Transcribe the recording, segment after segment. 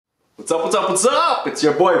What's up, what's up, what's up? It's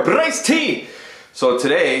your boy Bryce T. So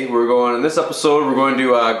today in this episode we're going to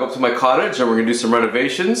go up to my cottage and we're going to do some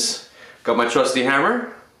renovations. Got my trusty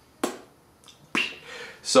hammer.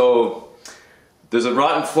 So there's a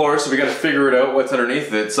rotten floor, so we got to figure it out what's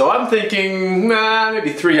underneath it. So I'm thinking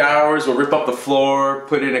maybe 3 hours. We'll rip up the floor,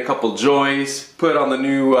 put in a couple joists, put on the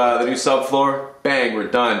new subfloor. Bang, we're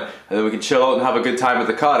done. And then we can chill out and have a good time at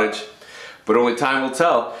the cottage. But only time will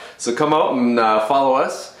tell. So come out and follow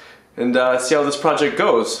us and see how this project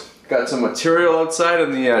goes. Got some material outside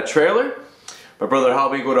in the trailer. My brother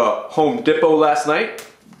helped me go to Home Depot last night.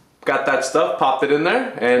 Got that stuff, popped it in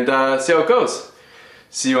there, and see how it goes.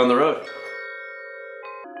 See you on the road.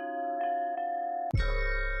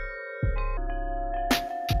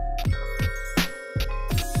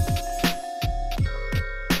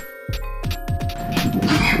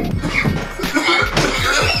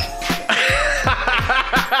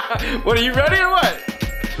 What, are you ready or what?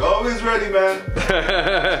 Always ready, man.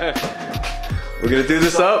 We're gonna do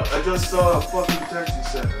this up? I just saw a fucking text you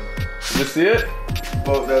sent me. You see it?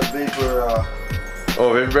 About that vapor,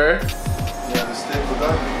 Oh, vapor bear? yeah, the staple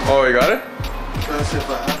gun. Oh, you got it? I'm trying to see if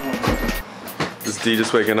I have one. This D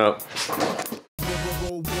just waking up.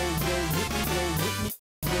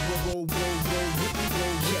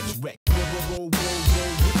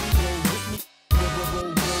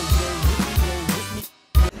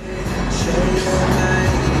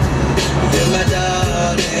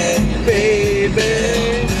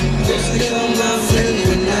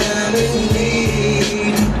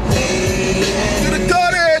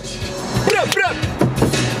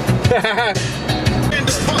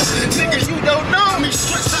 Nigga, you don't know me.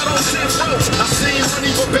 Stretched out on 10 rows. I seen money,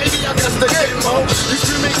 but baby, I got the game on. You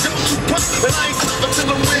scream and go too puff, but I ain't stop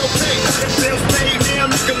until I'm real paid. If bills paid now,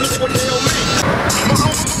 nigga, look what they'll make.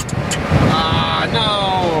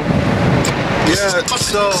 No. Yeah,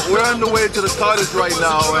 so we're on the way to the cottage right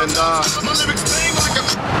now, and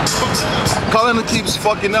Colin keeps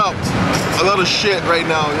fucking up a lot of shit right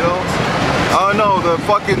now, you know? I don't know, the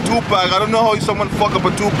fucking 2-pack, I don't know how someone fuck up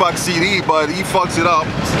a 2-pack CD, but he fucks it up.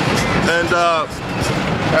 And We're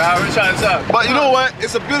trying this out. but you know what?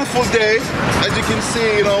 It's a beautiful day. As you can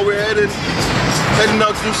see, you know, we're heading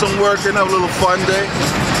out to do some work and have a little fun day.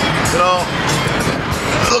 You know,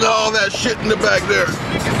 look at all that shit in the back there.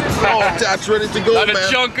 Oh, that's ready to go, man. Lot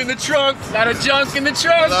of junk in the trunk. Lot of junk in the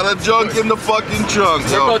trunk. A lot of junk in the fucking trunk.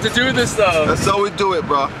 We're about to do this though. That's how we do it,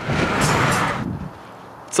 bro.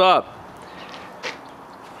 What's up?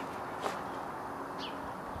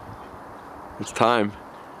 It's time.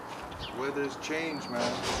 Weather's changed, man.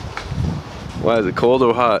 Why is it cold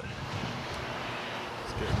or hot?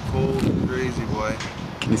 It's getting cold and crazy, boy.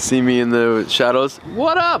 Can you see me in the shadows?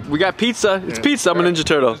 What up? We got pizza. It's pizza. I'm a Ninja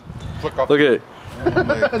Turtle. Look at it. Oh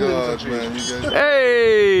my god, man. You guys.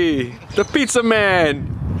 Hey, the pizza man.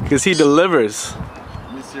 Because he delivers.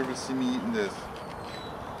 Let me see if you see me eating this.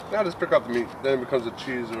 Now just pick up the meat, then it becomes a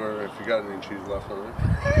cheese, or if you got any cheese left on it.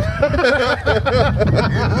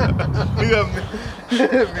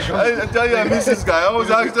 I tell you, I miss this guy. I always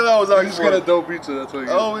ask that. I always You ask just for got a it. dope pizza, that's what you I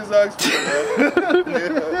get. always ask for it,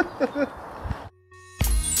 man. Yeah.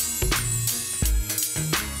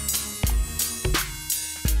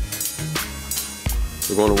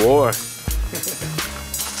 We're going to war. Hey,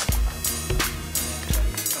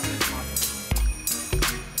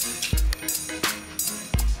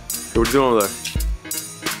 what are you doing over there?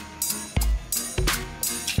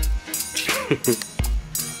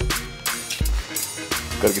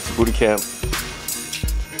 Gotta get some booty camp.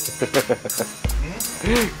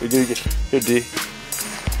 Here, D.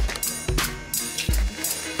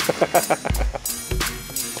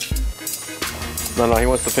 No, he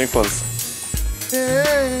wants the pink ones.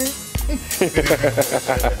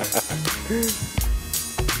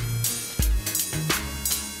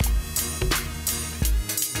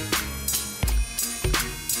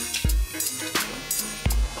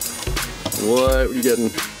 What are you getting?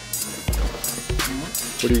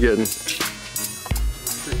 What are you getting?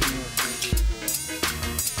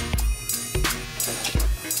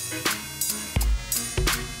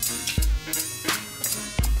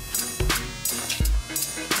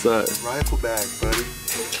 What's that? Rifle bag, buddy.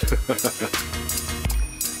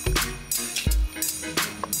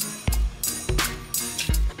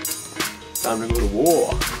 Time to go to war.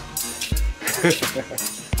 I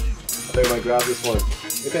think I might grab this one. What do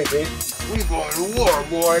you think, Dave? We going to war,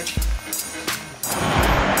 boy.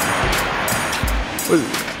 What is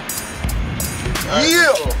it?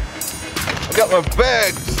 Yeah! I got my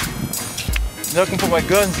bags. Now I can put my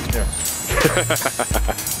guns in there.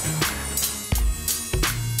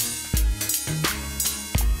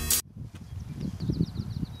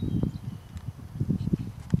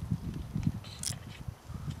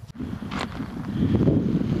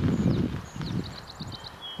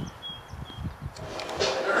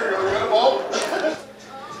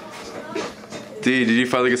 D, did you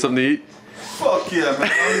finally get something to eat? Fuck yeah,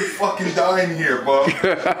 man. I'm fucking dying here, bro.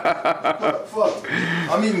 Fuck.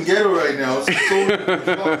 I'm eating ghetto right now. It's so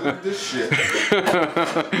fuck, look at this shit.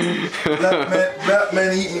 Black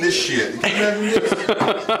man eating this shit. You can imagine this?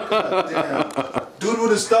 God damn. Dude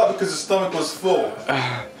would have stopped because his stomach was full.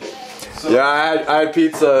 So, yeah, I had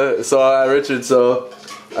pizza, so I had Richard, so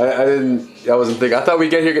I wasn't thinking. I thought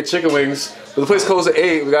we'd get here, get chicken wings, but the place closed at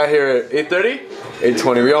 8. We got here at 8:30?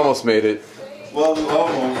 8:20. We almost made it. well,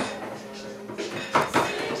 almost.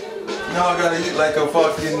 Now I gotta eat like a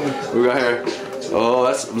fucking. We got here. Oh,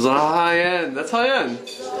 that's high end. That's high end.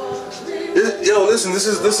 Yo, listen, this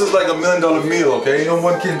is like $1 million meal, okay? No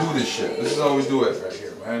one can do this shit. This is how we do it right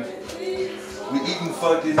here, man. We eating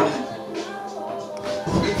fucking.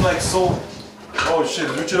 We eating like so. Oh shit,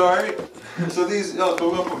 is Richard alright? So these, yo, we're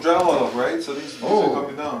gonna put drywall up, right? So these are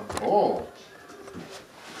coming down. Oh.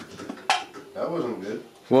 That wasn't good.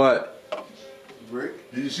 What?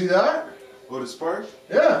 Brick? Did you see that? Oh, the spark?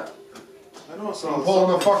 Yeah. I know it's I'm all.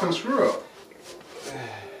 pulling the fucking screw up.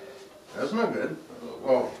 That's not good.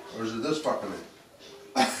 Oh, or is it this fucking thing?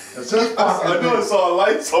 It says fucking I know I saw a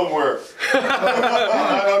light somewhere.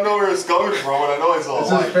 I don't know where it's coming from, but I know I saw a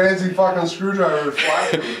It's light. a fancy fucking screwdriver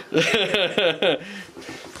flashing.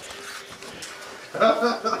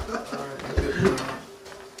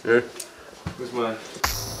 Here. Where's mine?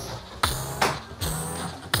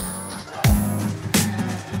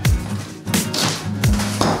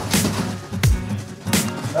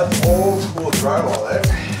 That's old school drywall, eh?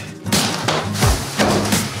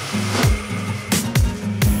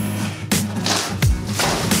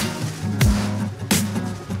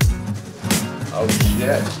 Oh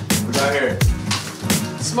shit. We got here.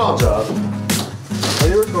 Small job. Are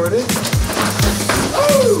you recording?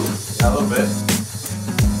 Oh! Yeah, a little bit.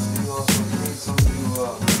 You also need some new,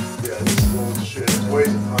 yeah, this is old shit. It's weighs a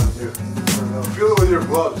ton too. Feel it with your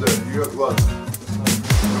gloves there. You got gloves.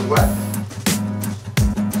 They're wet.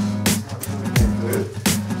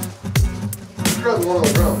 You got the one on the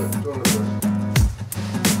ground there. Don't it?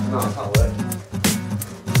 No, it's not wet.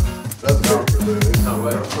 That's the paper there. It's not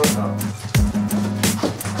wet.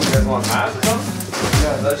 You guys want pads or something?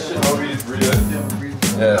 Yeah, that shit. Oh, we just read it.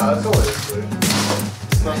 Yeah, that's all it is.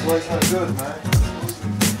 It's not why it's not good, man.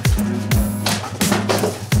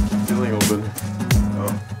 Ceiling open.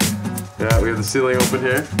 Oh. Yeah, we have the ceiling open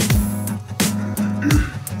here.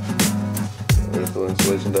 We're gonna put the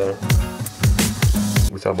insulation down.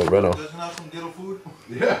 We talking about reno. Doesn't have some ghetto food?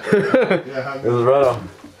 Yeah. This is reno.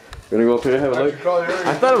 We're gonna go up here and have a look.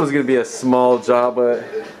 I thought it was gonna be a small job, but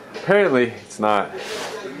apparently it's not.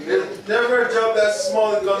 Never a job that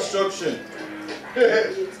small in construction.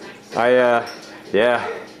 Yeah.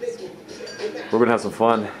 We're gonna have some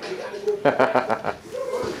fun.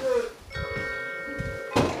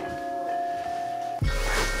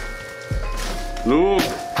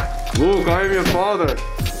 Luke, I am your father.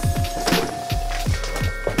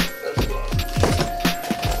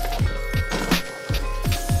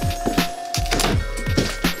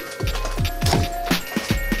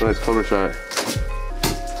 Nice color shot.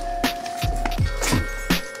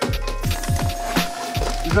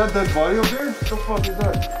 Is that dead body up there? What the fuck is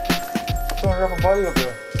that? Someone got a body up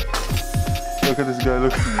there. Look at this guy,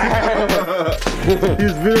 look.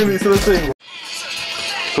 He's videoing me, so let's say.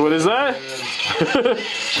 So what is that?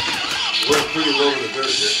 We're pretty low in the dirt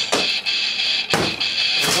here.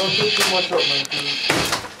 Don't do too much up, man.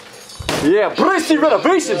 Yeah, Bryce-T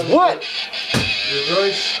renovations, what?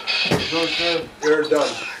 They're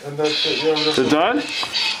done. And that's it. Yeah, They're done?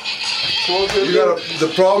 You got the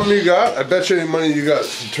problem you got. I bet you any money you got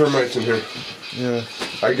termites in here. Yeah.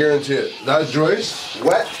 I guarantee it. That joist,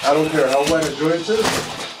 wet. I don't care how wet a joist is.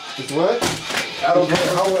 It's wet. I don't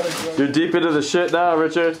care how wet a joist. You're deep into the shit now,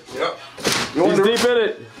 Richard. Yep. He's deep in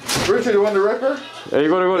it. Richard, you want the wrecker? Are you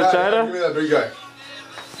going to go to Yeah, China? give me that big guy.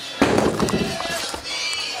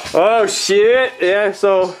 Oh shit! Yeah,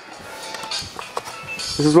 so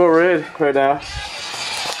this is what we're in right now.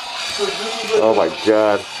 Oh my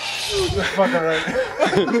god. fucking right.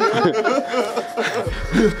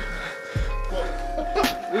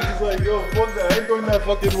 This is like, yo, fuck that. I ain't going that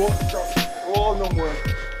fucking wall no more.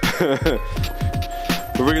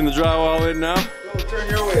 We're bringing the drywall in now. Yo, turn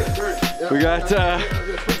your way. Turn. We got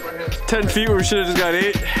 10 feet where we should have just got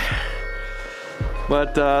 8.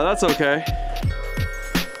 But that's okay.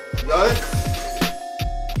 Got it?